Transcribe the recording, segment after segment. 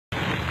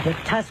The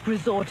Tusk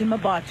Resort in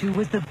Mmabatho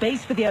was the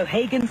base for the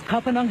O'Hagan's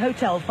Kopanong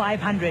Hotel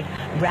 500,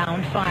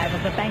 round 5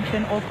 of the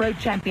Bankton Off-Road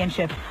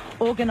Championship.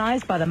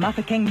 Organised by the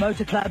Mafeking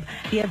Motor Club,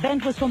 the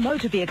event was for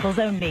motor vehicles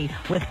only,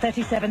 with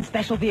 37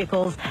 special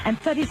vehicles and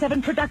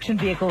 37 production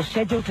vehicles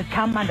scheduled to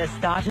come under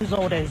starters'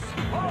 orders.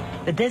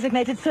 The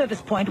designated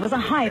service point was a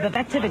hive of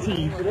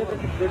activity.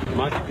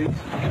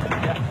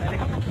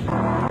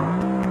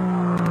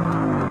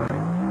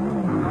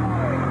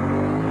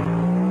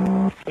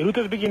 De route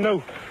is een beetje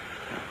nauw.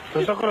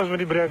 Dat is ook wel eens met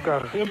die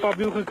breekkaart. Een paar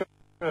wiel gekeken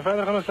en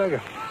verder gaan we zeggen.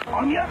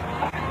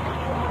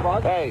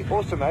 Hey,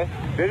 awesome, eh?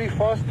 Very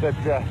fast, but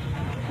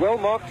well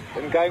marked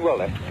and going well,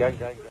 eh? Going.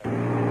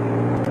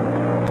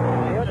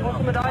 Wat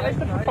is met de lijst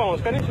van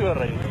ons? Kan niet zo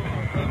rijden.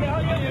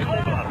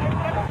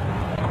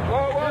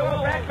 Whoa,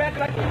 back.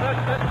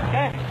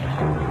 Okay.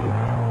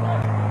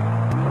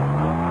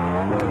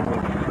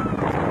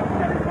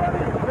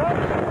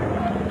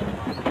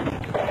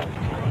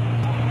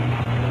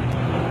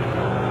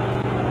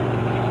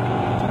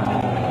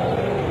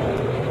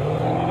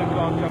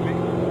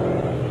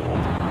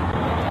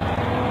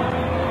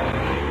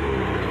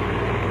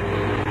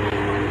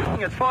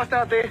 It's fast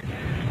out there.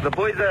 The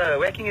boys are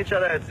whacking each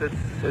other. It's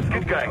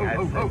good going.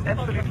 It's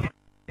absolutely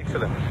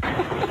excellent.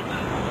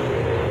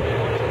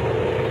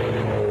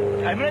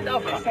 Hij moet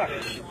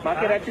afgezakt.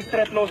 Maak je rijtjes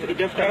stret los, die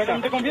durft te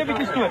dan komt weer een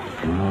beetje stoot.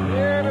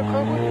 Ja, dat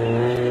gaat goed.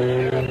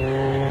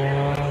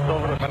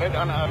 Stover, maar net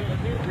aan.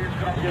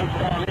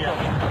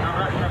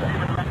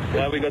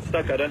 Yeah, we got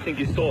stuck. I don't think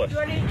he saw us.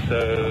 So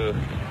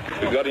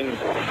we got in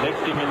next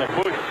to him in the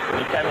bush.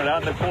 He came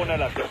around the corner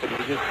like that. We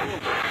just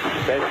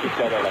faced each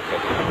other like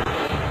that.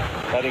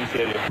 Nothing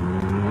serious.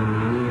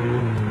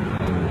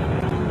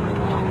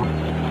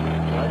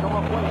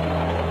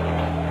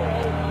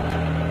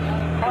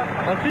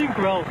 I think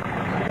well.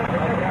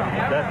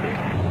 That's it.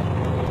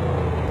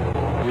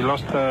 We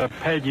lost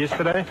Peg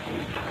yesterday,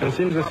 and it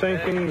seems the same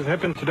thing has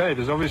happened today.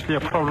 There's obviously a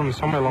problem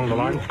somewhere along the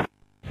line.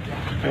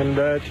 And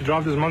to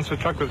drive this monster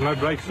truck with no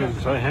brakes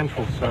is a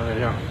handful, so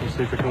yeah, we'll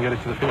see if we can get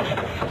it to the finish.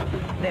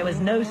 There was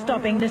no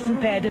stopping Nissan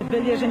pair de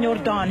Villiers and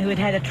Jordan, who had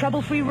had a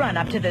trouble-free run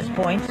up to this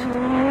point.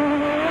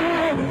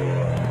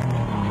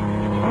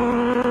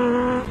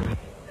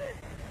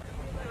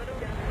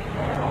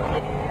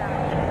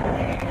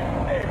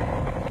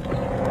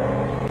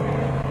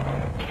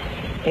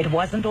 It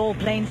wasn't all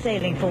plain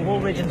sailing for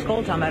Woolridge and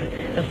Skoltamer.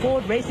 The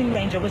Ford Racing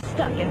Ranger was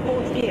stuck in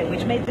fourth gear,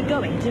 which made the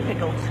going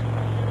difficult.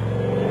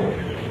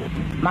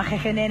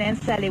 Mmabatho and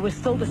Sally were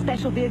still the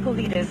special vehicle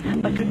leaders,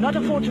 but could not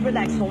afford to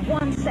relax for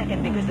 1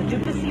 second because the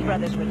Duplessis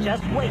brothers were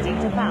just waiting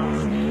to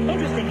pounce.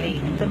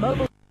 Interestingly, the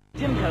mobile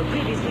Jimco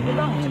previously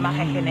belonged to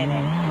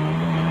Mmabatho.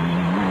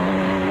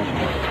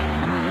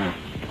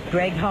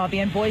 Greg Harvey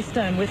and Boy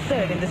Stone were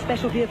third in the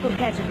special vehicle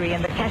category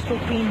in the Castrol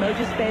Queen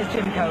Motor Spares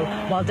Jimco,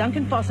 while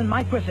Duncan Foss and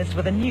Mike Griffiths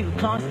were the new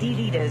Class D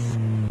leaders.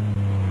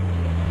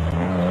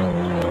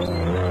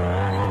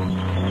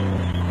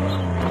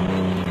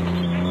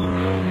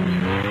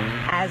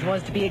 As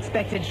was to be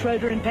expected,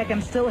 Schroeder and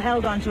Peckham still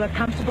held on to a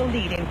comfortable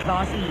lead in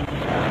Class E.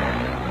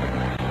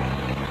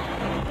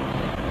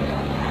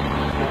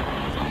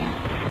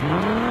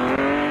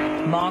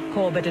 Mark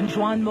Corbett and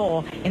Juan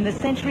Moore in the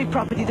Century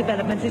Property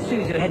Development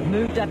Isuzu had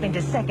moved up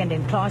into second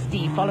in Class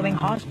D following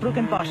Haasbroek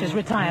and Bosch's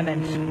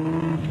retirement. The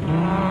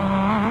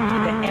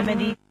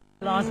M&E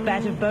last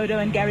bat of Bodo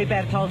and Gary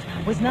Berthold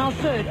was now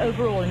third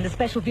overall in the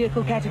special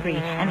vehicle category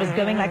and was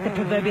going like the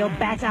proverbial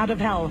bat out of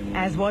hell,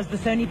 as was the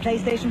Sony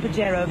PlayStation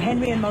Pajero of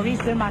Henry and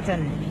Maurice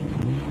Zermatten.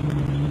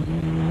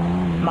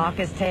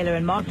 Marcus Taylor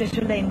and Mark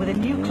Deschalain were the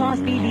new Class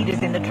B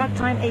leaders in the Truck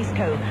Time Ace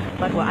Co,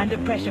 but were under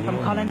pressure from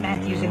Colin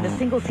Matthews in the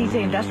single-seater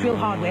industrial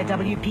hardware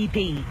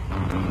WPP.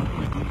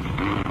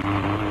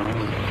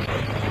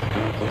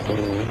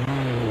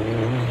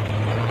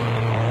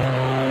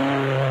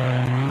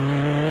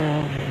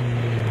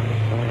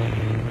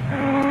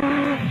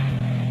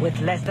 With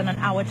less than an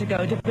hour to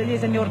go, de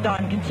Villiers and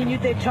Jordan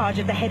continued their charge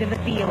at the head of the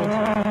field.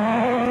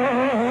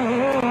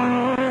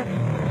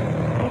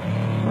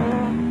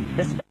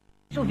 The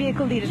special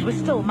vehicle leaders were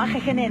still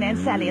Mmabatho and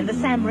Sally in the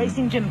Sam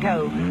Racing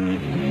Jimco.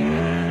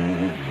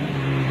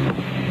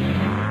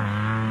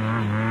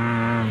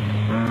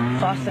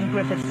 Foss and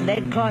Griffiths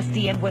led Class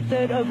D and were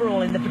third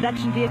overall in the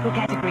production vehicle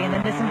category in the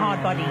Nissan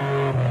Hardbody.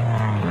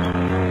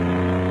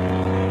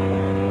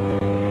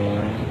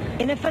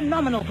 In a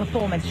phenomenal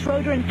performance,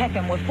 Schroeder and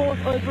Peckham were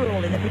fourth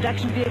overall in the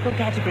production vehicle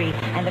category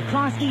and the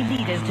Class E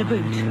leaders to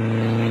boot.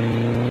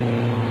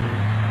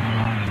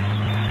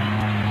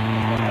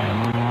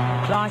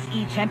 Class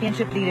E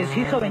championship leaders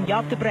Hugo and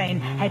Jaap de Bruin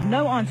had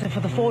no answer for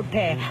the Ford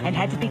pair and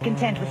had to be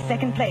content with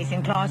second place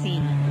in Class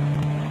E.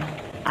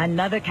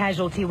 Another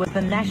casualty was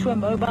the Nashua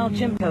Mobile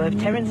Jimco of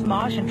Terence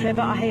Marsh and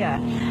Trevor Ahea,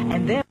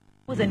 and there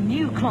was a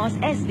new Class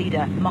S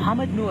leader,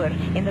 Mohammed Noor,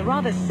 in the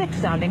rather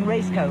sick-sounding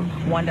Raceco.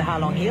 Wonder how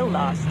long he'll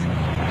last.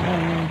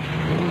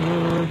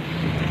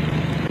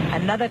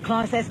 Another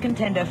Class S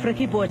contender,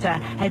 Frikkie Botha,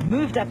 had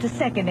moved up to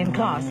second in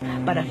class,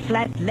 but a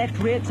flat left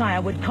rear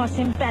tyre would cost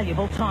him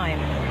valuable time.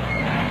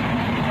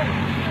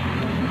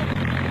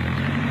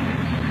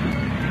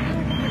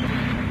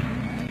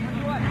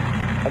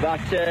 About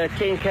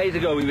 10 k's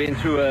ago, we went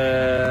through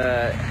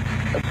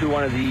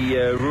one of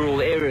the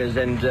rural areas,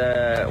 and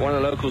one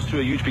of the locals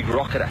threw a huge big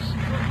rock at us.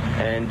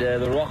 And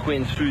the rock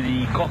went through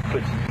the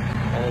cockpit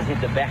and it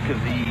hit the back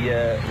of the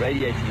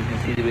radiator. You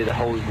can see where the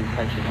hole has been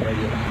punched in the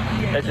radiator.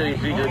 Actually,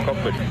 through the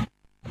cockpit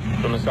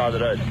from the side of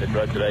the road that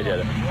broke the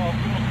radiator.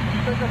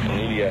 And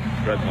nearly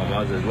broke my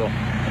visor as well.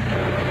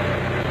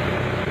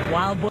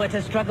 While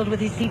Botha struggled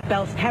with his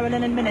seatbelts,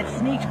 Carolyn and Minute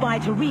sneaked by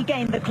to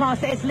regain the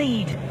Class S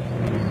lead.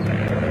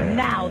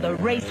 Now the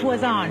race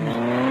was on.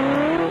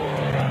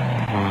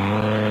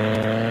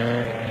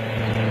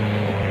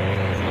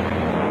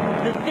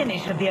 The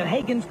finish of the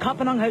O'Hagan's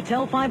Kopanong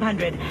Hotel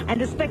 500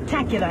 and a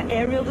spectacular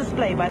aerial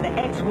display by the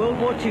ex-World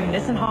War II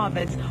Nissan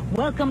Harvards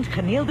welcomed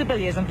Geniel de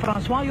Villiers and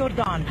Francois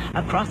Jordan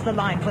across the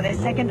line for their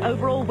second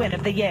overall win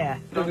of the year.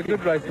 It was a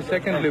good race. The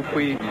second loop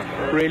we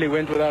really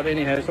went without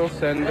any hassles,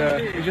 and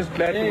we're just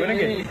glad to win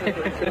again.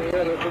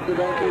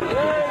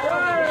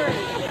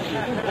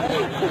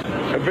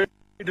 Very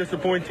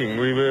disappointing.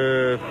 We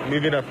were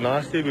moving up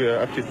nicely. We were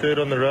up to third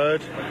on the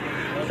road.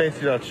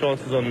 Fancied our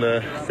chances on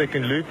the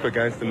second loop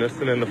against the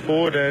Nissan and the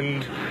Ford,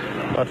 and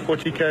about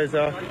 40 k's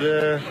out,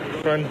 the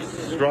front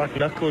right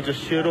knuckle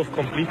just sheared off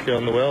completely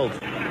on the weld.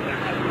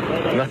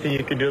 Nothing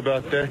you can do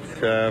about that.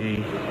 A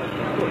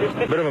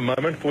bit of a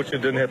moment. Fortunately,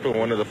 it didn't happen on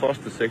one of the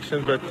fastest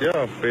sections, but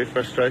yeah, very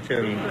frustrating,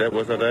 and that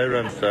was our day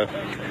run. So,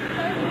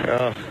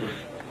 yeah.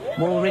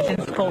 Woolridge and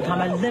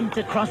Skoltheimer limped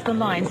across the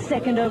line,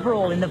 second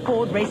overall in the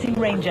Ford Racing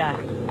Ranger.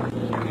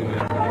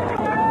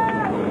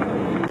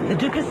 The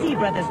Duplessis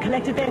brothers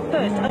collected their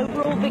first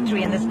overall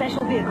victory in the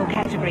special vehicle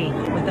category,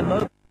 with the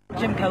Mmabatho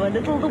Jimco a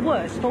little the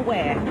worse for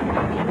wear.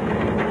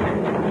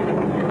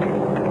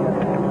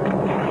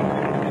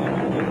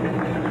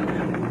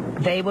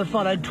 They were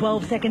followed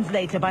 12 seconds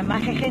later by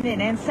Mmabatho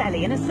and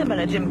Sally in a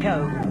similar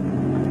Jimco.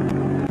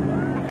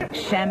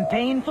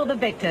 Champagne for the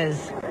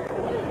victors.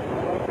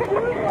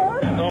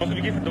 Daar was 'n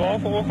bietjie verdwaal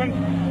vanoggend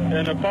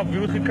en 'n pap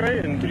wiel gekry,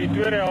 en toe die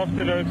tweede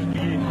helfte nou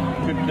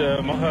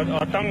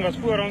haar tang was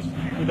voor ons,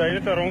 het hy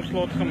net 'n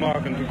rongslot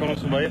gemaak en toe kon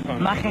ons verbygaan.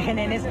 Mmabatho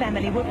and his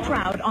family were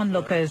proud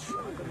onlookers.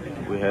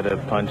 We had a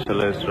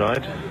punchless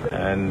ride,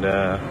 and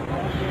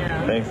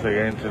thanks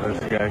again to this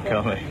guy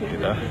coming. You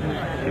know,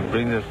 he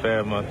brings a fair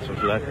amount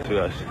of luck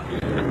to us.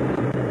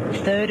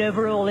 Third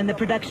overall in the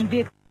production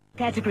vehicle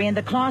category, and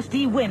the Class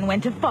D win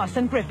went to Foss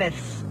and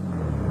Griffiths.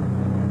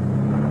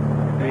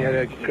 We had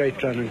a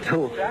great run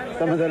until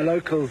some of the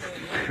locals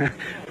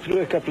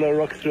threw a couple of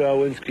rocks through our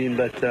windscreen,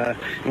 but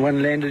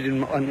one landed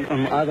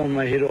either on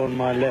my head or on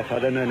my left. I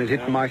don't know, and it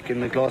hit Mike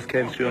and the glass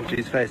came through onto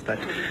his face, but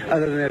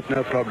other than that,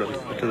 no problems.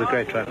 It was a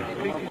great run.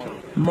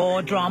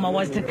 More drama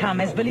was to come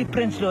as Billy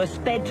Prinsloo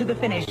sped to the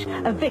finish,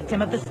 a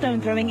victim of the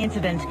stone-throwing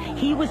incident.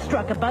 He was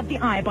struck above the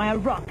eye by a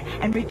rock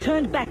and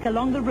returned back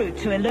along the route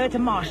to alert a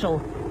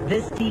marshal.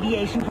 This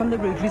deviation from the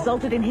route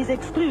resulted in his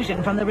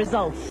exclusion from the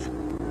results.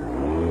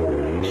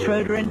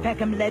 Schroeder and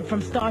Peckham led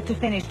from start to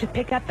finish to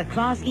pick up the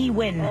Class E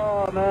win.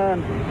 Oh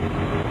man,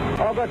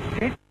 I got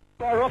hit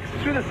by rocks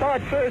through the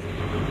side first,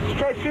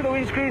 straight through the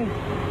windscreen.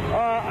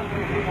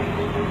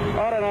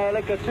 I don't know,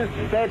 look, it's just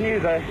bad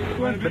news, eh?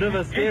 A bit of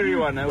a scary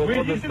one, with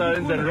all the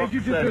stones and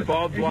rocks and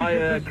barbed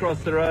wire across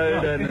the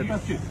road, and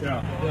it's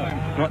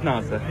not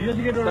nice, eh?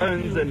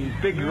 Stones and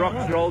big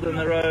rocks rolled in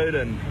the road,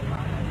 and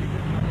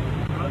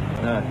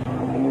no.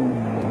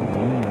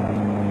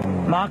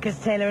 Marcus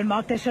Taylor and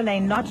Mark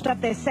Deschalain notched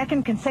up their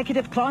second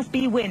consecutive Class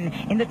B win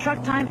in the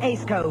Truck Time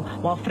ACECO,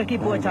 while Frikkie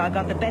Botha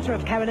got the better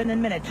of Carolyn and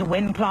Minute to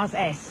win Class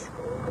S.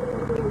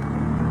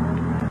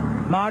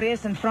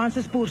 Marius and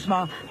Francis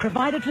Boersma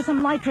provided for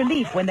some light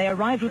relief when they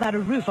arrived without a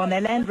roof on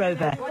their Land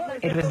Rover.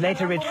 It was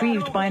later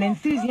retrieved by an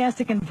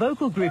enthusiastic and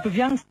vocal group of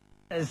youngsters.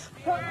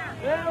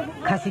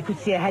 Kasi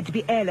Kutsia had to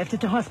be airlifted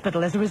to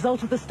hospital as a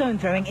result of the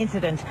stone-throwing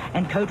incident,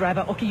 and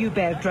co-driver Oki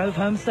Uber drove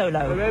home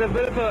solo. We had a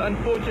bit of an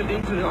unfortunate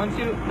incident.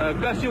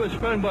 Kasi was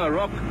thrown by a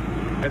rock.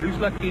 It looks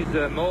like his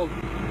mold,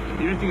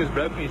 everything was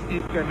broken, his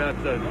teeth came out,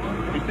 so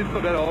we stood for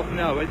about half an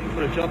hour waiting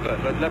for a chopper,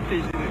 but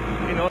luckily he's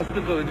in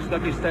hospital and just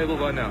luckily stable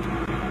by now.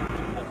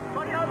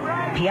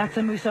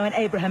 Piazza Musso and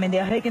Abraham in the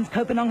O'Hagan's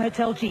Kopanong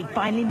Hotel Jeep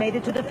finally made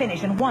it to the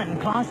finish and won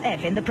Class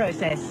F in the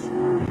process.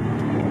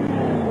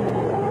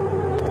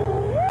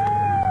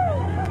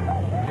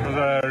 It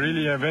was a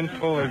really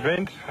eventful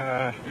event.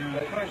 I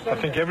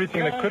think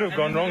everything that could have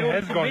gone wrong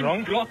has gone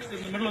wrong,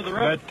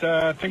 but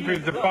I think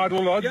we've defied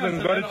all odds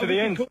and got it to the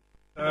end.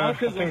 I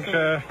think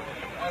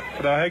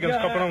for the O'Hagan's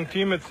Kopanong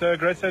team, it's a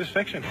great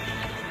satisfaction.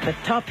 The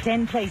top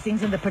 10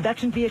 placings in the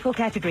production vehicle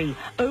category,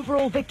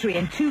 overall victory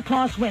and 2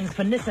 class wins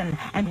for Nissan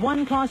and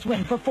 1 class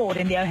win for Ford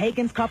in the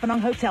O'Hagan's Kopanong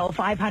Hotel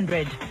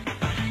 500.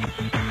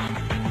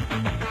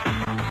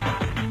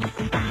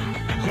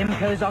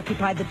 Jimco's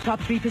occupied the top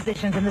 3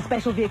 positions in the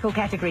special vehicle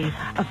category,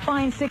 a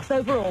fine 6th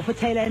overall for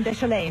Taylor and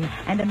Deschalain,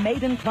 and a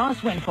maiden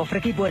class win for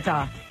Frikkie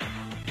Botha.